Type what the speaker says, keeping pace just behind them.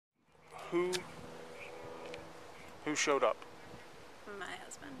Who showed up? My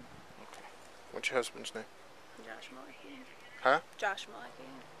husband. Okay. What's your husband's name? Josh Malecki. Huh? Josh Malecki.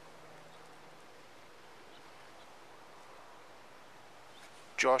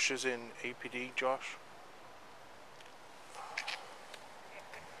 Josh is in APD, Josh?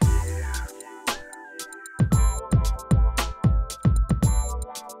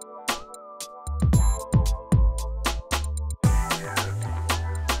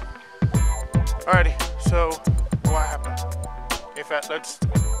 Alrighty, so what happened? In fact,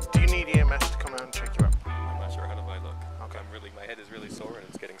 do you need EMS to come out and check you out? I'm not sure how to look. Okay. My head is really sore and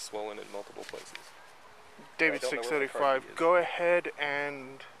it's getting swollen in multiple places. David 635, go ahead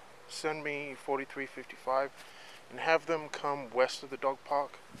and send me 4355 and have them come west of the dog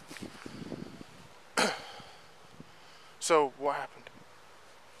park. So, what happened?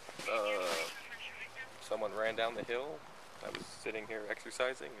 Someone ran down the hill. I was sitting here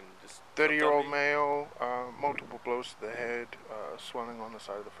exercising and just... 30-year-old male, multiple blows to the head, swelling on the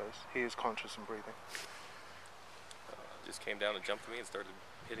side of the face. He is conscious and breathing. Just came down and jumped me and started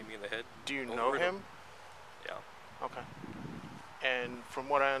hitting me in the head. Do you know him? Yeah. Okay. And from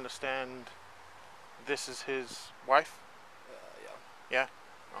what I understand, this is his wife? Yeah. Yeah?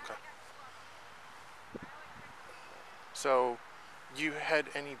 Okay. So, you had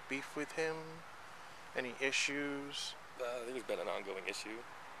any beef with him? Any issues? There's been an ongoing issue,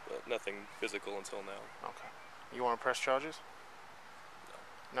 but nothing physical until now. Okay. You want to press charges?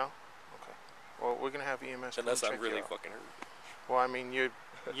 No. No? Okay. Well, we're going to have EMS Unless come I'm check really you out. fucking hurt. Well, I mean, you're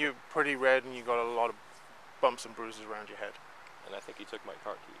pretty red and you got a lot of bumps and bruises around your head. And I think he took my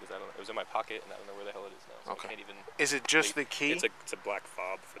car key because it was in my pocket and I don't know where the hell it is now. So Okay. I can't even... Is it just the key? It's a black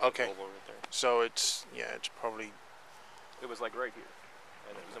fob for the Volvo right there. So it's probably... It was like right here.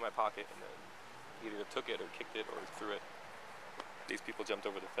 And it was in my pocket and then he either took it or kicked it or threw it. These people jumped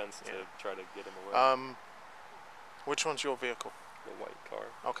over the fence to try to get him away. Which one's your vehicle? The white car.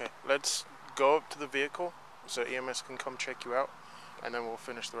 Okay, let's go up to the vehicle so EMS can come check you out, and then we'll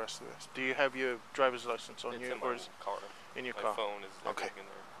finish the rest of this. Do you have your driver's license on you, in or my is car. in your My car? phone is Okay. in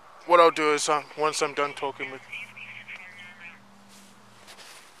there. What I'll do is, once I'm done talking with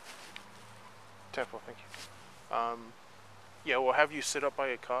Temple, thank you. Yeah, we'll have you sit up by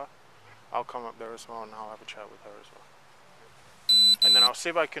your car. I'll come up there as well, and I'll have a chat with her as well. And then I'll see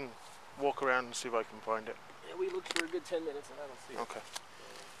if I can walk around and see if I can find it. Yeah, we looked for a good 10 minutes and I don't see it. Okay.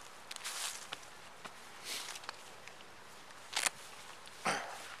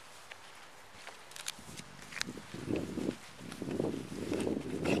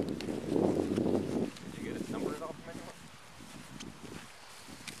 Did you get a number at all from anyone?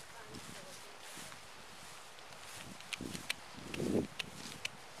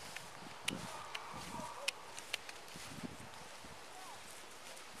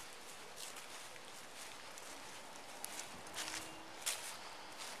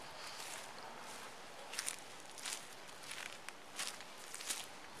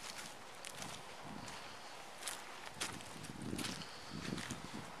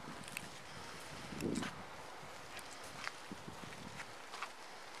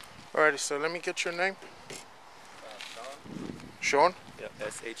 Alrighty, so let me get your name. Sean? Sean? Yeah,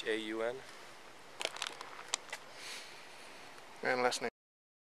 S-H-A-U-N. And last name.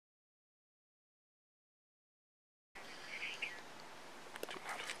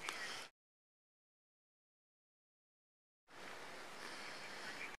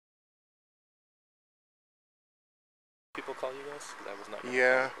 People call you guys? That was not.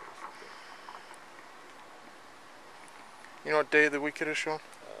 Yeah. You know what day of the week it is, Sean?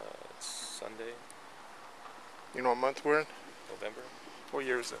 It's Sunday, You know what month we're in? November What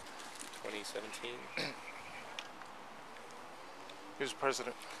year is it? 2017. Who's the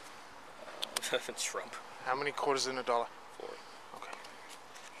president? Trump. How many quarters in a dollar? 4. Okay.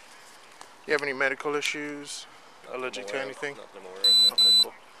 You have any medical issues? Allergic to Nothing anything? Nothing more. No. Okay,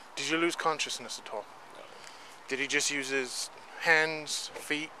 cool. Did you lose consciousness at all? No. Did he just use his hands,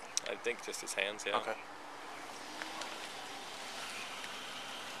 feet? I think just his hands, yeah. Okay.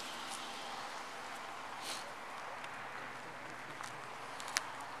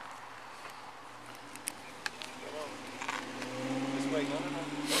 This way, no.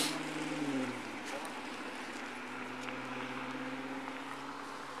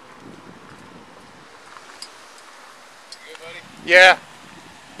 Yeah.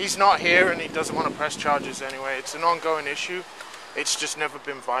 He's not here and he doesn't want to press charges anyway. It's an ongoing issue. It's just never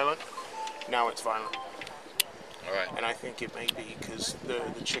been violent. Now it's violent. Alright. And I think it may be because the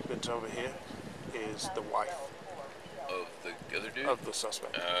chick that's over here is the wife Of the other dude? of the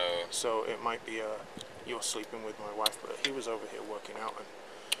suspect. Oh. So it might be you're sleeping with my wife, but he was over here working out and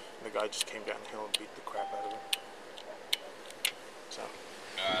The guy just came down the hill and beat the crap out of him. So.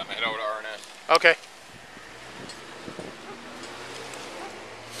 I'm heading over to RNS. Okay.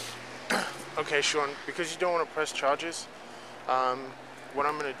 Okay, Sean, because you don't want to press charges, what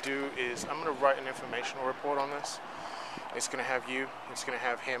I'm going to do is I'm going to write an informational report on this. It's going to have you, it's going to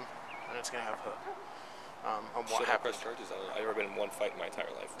have him, and it's going to have her. On what happened. Press charges on it? I've never been in one fight in my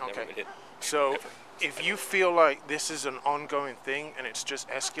entire life. Okay. Never been hit. So, Ever. if you feel like this is an ongoing thing and it's just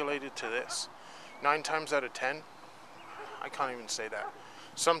escalated to this, 9 times out of 10, I can't even say that.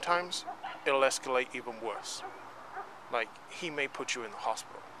 Sometimes it'll escalate even worse. Like, he may put you in the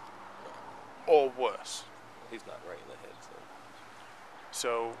hospital. Or worse. He's not right in the head, so.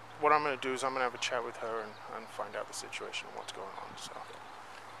 So, what I'm going to do is I'm going to have a chat with her and find out the situation and what's going on. So.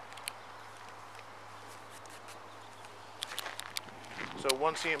 So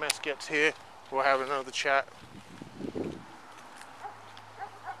once EMS gets here, we'll have another chat.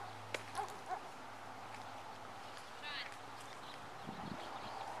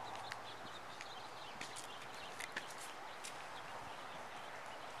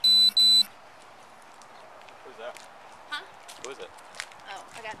 Who's that? Huh? Who is it? Oh,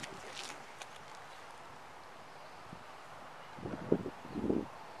 I got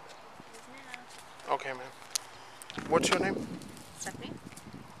now. Okay, man. What's your name? Stephanie?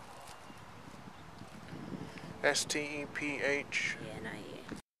 S-T-E-P-H. E-N-I-E.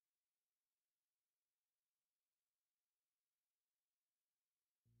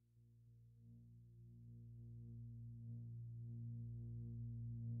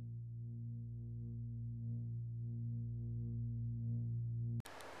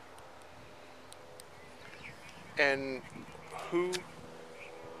 And who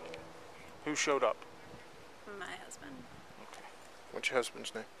showed up? My husband, Okay. What's your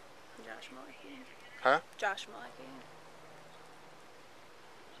husband's name? Josh Malecki. Huh? Josh Malecki.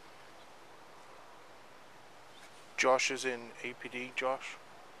 Josh is in APD, Josh?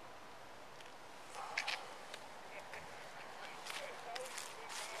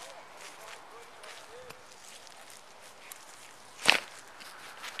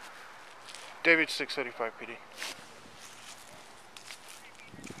 David 635 PD.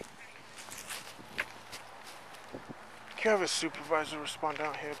 Can you have a supervisor respond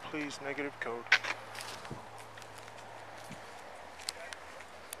out here, please? Negative code.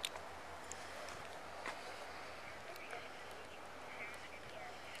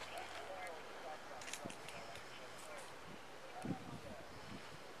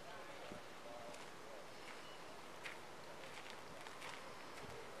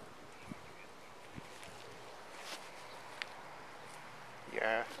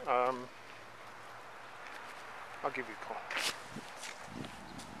 Yeah, I'll give you a call.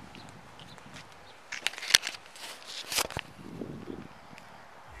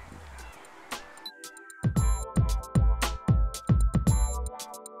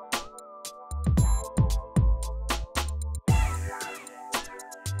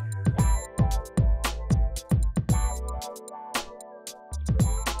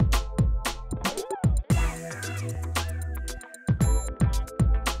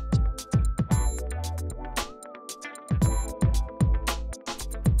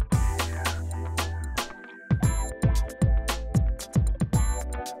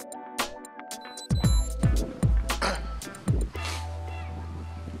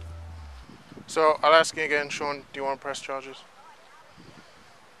 So I'll ask you again, Sean, do you want to press charges?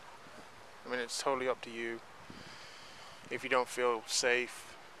 I mean, it's totally up to you. If you don't feel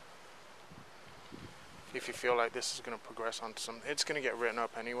safe, if you feel like this is going to progress onto something, it's going to get written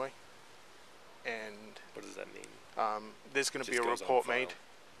up anyway. And What does that mean? There's going to be a report made,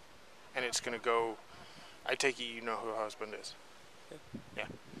 and it's going to go. I take it you know who her husband is. Yeah.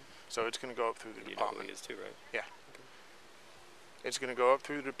 So it's going to go up through the department. You know who he is too, right? Yeah. It's going to go up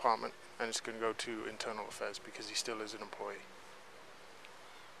through the department, and it's going to go to internal affairs because he still is an employee.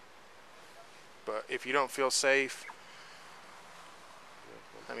 But if you don't feel safe,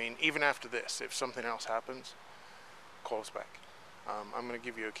 I mean, even after this, if something else happens, call us back. I'm going to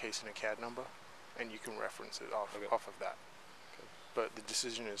give you a case and a CAD number, and you can reference it off of that. Okay. But the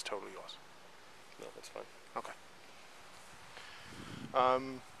decision is totally yours. No, that's fine. Okay.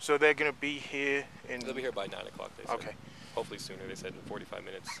 So they're going to be here in... They'll be here by 9 o'clock, they said. Okay. Hopefully sooner. They said in 45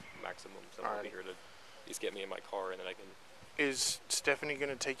 minutes maximum. So I'll be here to at least get me in my car, and then I can... Is Stephanie going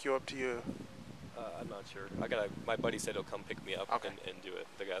to take you up to your... I'm not sure. My buddy said he'll come pick me up and do it.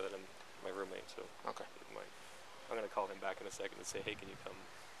 The guy that my roommate, so... Okay. I'm going to call him back in a second and say, hey, can you come?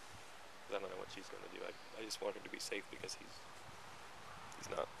 Because I don't know what she's going to do. I just want her to be safe because he's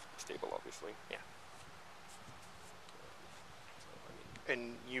not stable, obviously. Yeah.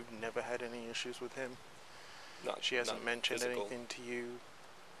 And you've never had any issues with him? She hasn't not mentioned physical. anything to you?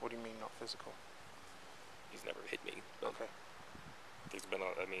 What do you mean not physical? He's never hit me. But Okay. there's been,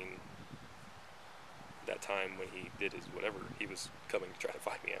 I mean, that time when he did his whatever, he was coming to try to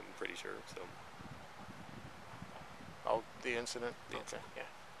find me, I'm pretty sure, so. Oh, the incident? The Okay, incident. yeah.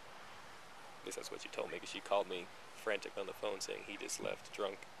 At least that's what she told me, because she called me frantic on the phone saying he just left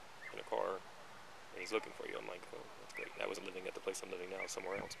drunk in a car and he's looking for you. I'm like, oh, that's great. I wasn't living at the place I'm living now,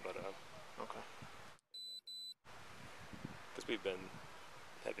 somewhere else, but Okay. because we've been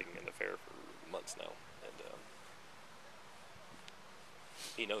having an affair for months now, and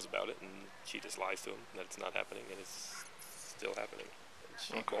he knows about it, and she just lies to him that it's not happening, and it's still happening, and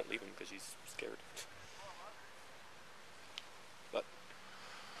she Okay. won't leave him because she's scared. But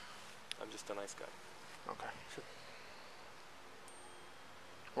I'm just a nice guy. Okay.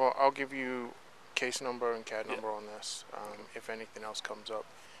 Well, I'll give you case number and CAD number on this. If anything else comes up,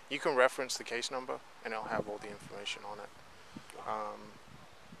 you can reference the case number, and I'll have all the information on it.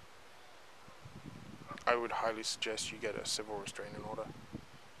 I would highly suggest you get a civil restraining order.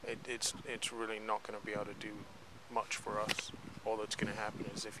 It's really not going to be able to do much for us. All that's going to happen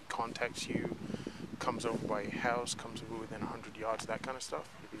is if he contacts you, comes over by your house, comes over within 100 yards, that kind of stuff,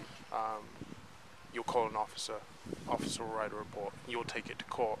 you'll call an officer. Officer will write a report. You'll take it to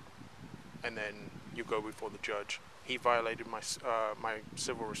court, and then you go before the judge. He violated my my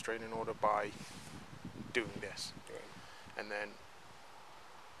civil restraining order by doing this, Right. and then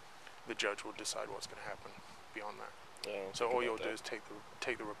the judge will decide what's going to happen beyond that. Yeah, I'll So think all about you'll that. do is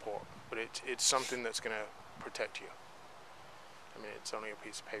take the report, but it's something that's going to protect you. I mean, it's only a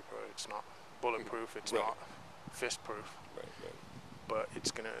piece of paper. It's not bulletproof. It's Right. not fist proof, Right, right. but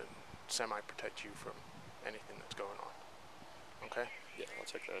it's going to semi-protect you from anything that's going on. Okay? Yeah, I'll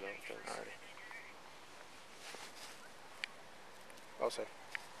check that out. Thanks. Alrighty. I'll say.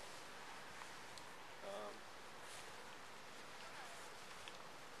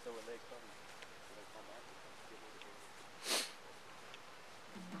 So when they come, should I call back?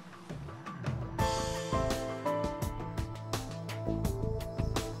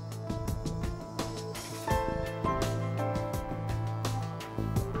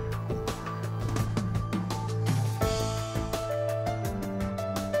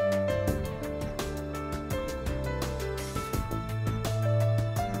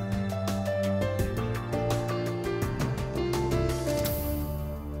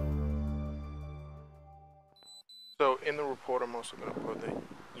 So in the report, I'm also going to put that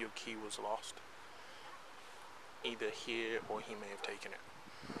your key was lost, either here or he may have taken it.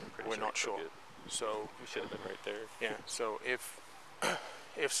 Pretty We're sure not he took sure. it. So We should have been right there. yeah. So if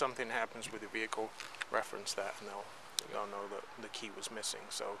something happens with the vehicle, reference that, and they'll know that the key was missing.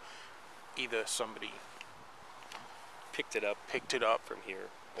 So either somebody Picked it up picked it up from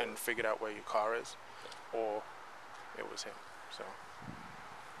here. and figured out where your car is, or it was him. So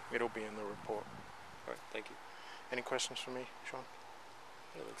it'll be in the report. All right, thank you. Any questions for me, Sean?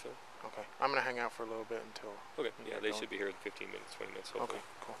 I don't think so. Okay. I'm going to hang out for a little bit until... Okay, you yeah, get they going. should be here in 15 minutes, 20 minutes, hopefully. Okay,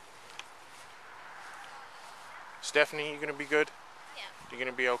 cool. Stephanie, you going to be good? Yeah. You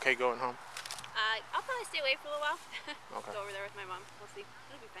going to be okay going home? I'll probably stay away for a little while. Okay. Go over there with my mom. We'll see.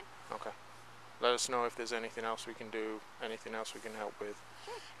 It'll be fine. Okay. Let us know if there's anything else we can do, anything else we can help with.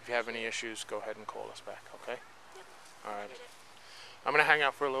 Sure. If you have any issues, go ahead and call us back, okay? Yep. All right. Appreciate it. I'm going to hang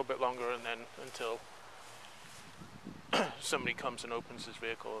out for a little bit longer and then until somebody comes and opens his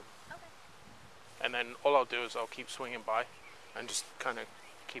vehicle. Okay. And then all I'll do is I'll keep swinging by and just kind of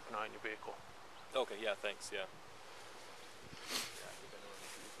keep an eye on your vehicle. Okay, yeah, thanks, yeah.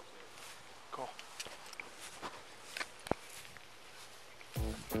 Cool.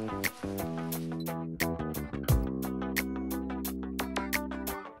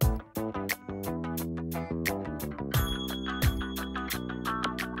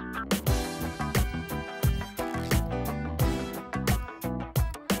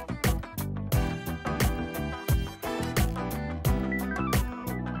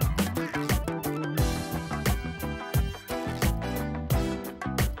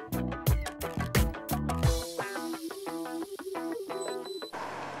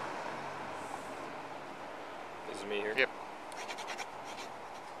 This is me here? Yep.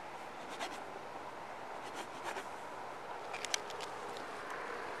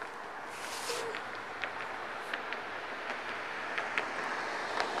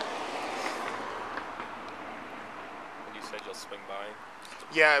 And you said you'll swing by?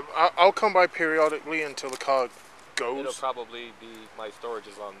 Yeah, I'll come by periodically until the car goes. It'll probably be, my storage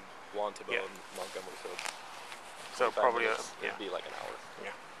is on Wantabo Yeah. and Montgomery, so So 25 probably minutes, yeah. it'd be like an hour.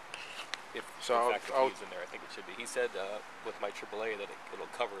 Yeah. If So in fact the I'll- key is in there, I think it should be. He said with my AAA that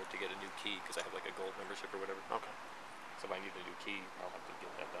it'll cover it to get a new key because I have like a gold membership or whatever. Okay. So if I need a new key, I'll have to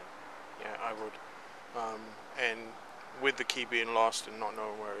get that done. Yeah, I would. And with the key being lost and not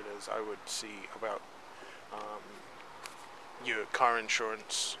knowing where it is, I would see about your car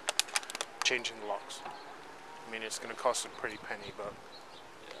insurance changing the locks. I mean, it's going to cost a pretty penny, but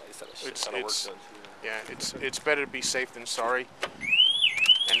Yeah, he said a shit ton of work done too. yeah, it's better to be safe than sorry,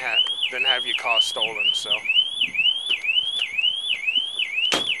 and than have your car stolen. So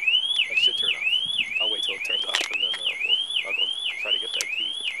That should turn off. I'll wait till it turns off and then I'll go try to get that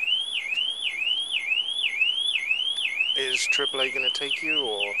key. is AAA going to take you,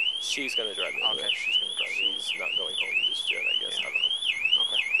 or She's gonna drive me over okay, there. she's going to drive you. She's not going home just yet, I guess. Yeah. I don't know.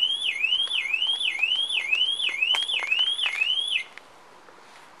 Okay.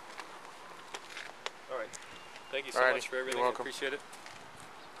 All right. Thank you so Alrighty, much for everything. you're I welcome. appreciate it.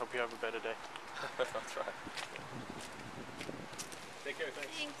 Hope you have a better day. I'll try. Take care.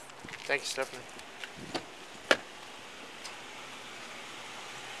 Thanks. Thanks. Thank you, Stephanie.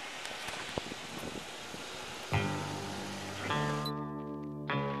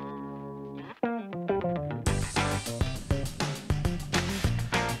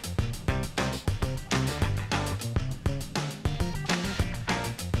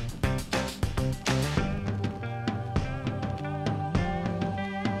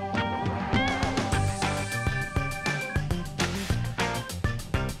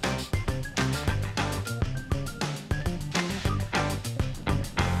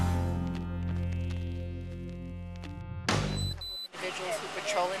 Individuals who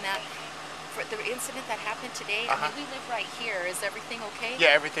patrol in that. For the incident that happened today, I mean, we live right here. Is everything okay?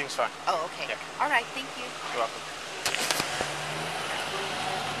 Yeah, everything's fine. Oh, okay. Yeah. All right, thank you. You're welcome.